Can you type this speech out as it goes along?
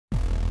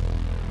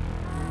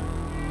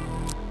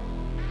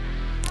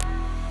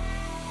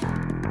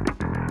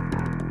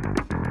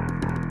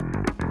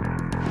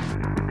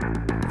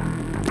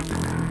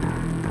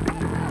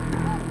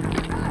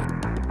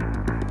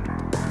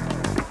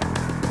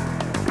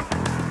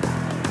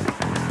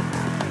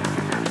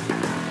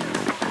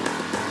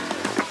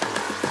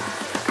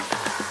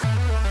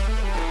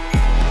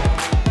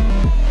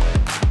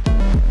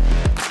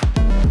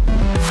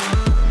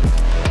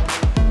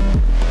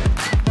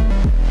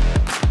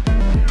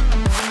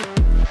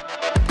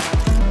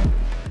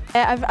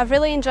I've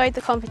really enjoyed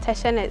the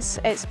competition.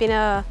 It's been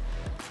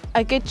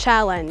a good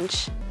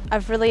challenge.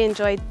 I've really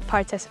enjoyed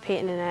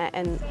participating in it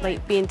and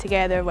like being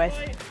together with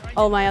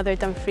all my other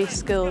Dumfries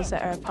schools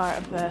that are a part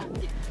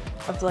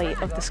of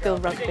the school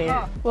rugby.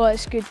 Well,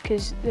 it's good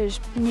because there's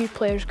new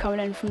players coming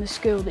in from the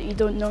school that you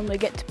don't normally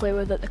get to play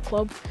with at the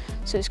club,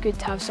 so it's good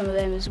to have some of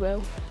them as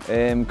well.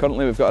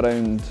 Currently we've got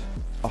around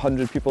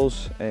 100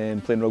 pupils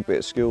playing rugby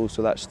at school,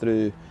 so that's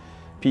through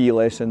PE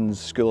lessons,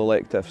 school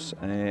electives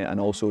and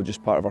also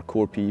just part of our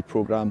core PE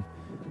programme.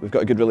 We've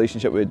got a good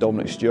relationship with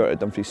Dominic Stewart at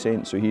Dumfries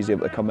Saints, so he's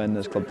able to come in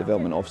as club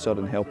development officer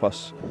and help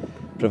us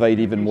provide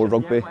even more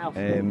rugby.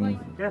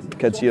 The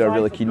kids here are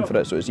really keen for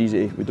it, so it's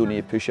easy. We don't need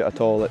to push it at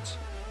all. It's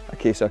a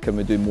case of can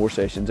we do more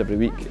sessions every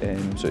week,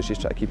 so it's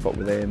just trying to keep up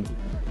with them.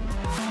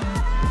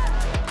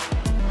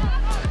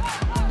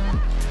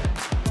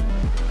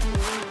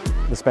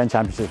 The Spend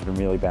Championship has been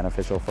really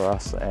beneficial for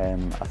us. I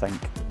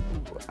think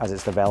as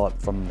it's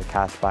developed from the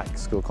cashback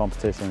school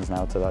competitions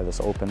now to this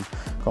open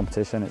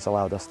competition, it's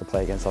allowed us to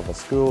play against other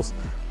schools,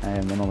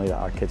 and only that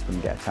our kids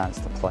wouldn't get a chance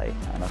to play.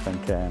 And I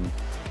think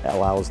it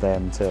allows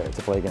them to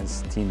play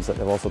against teams that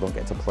they also don't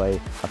get to play.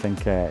 I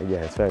think yeah,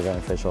 it's very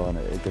beneficial, and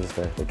it gives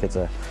the kids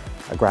a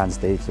grand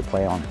stage to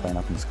play on, playing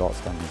up in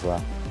Scotstoun as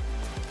well.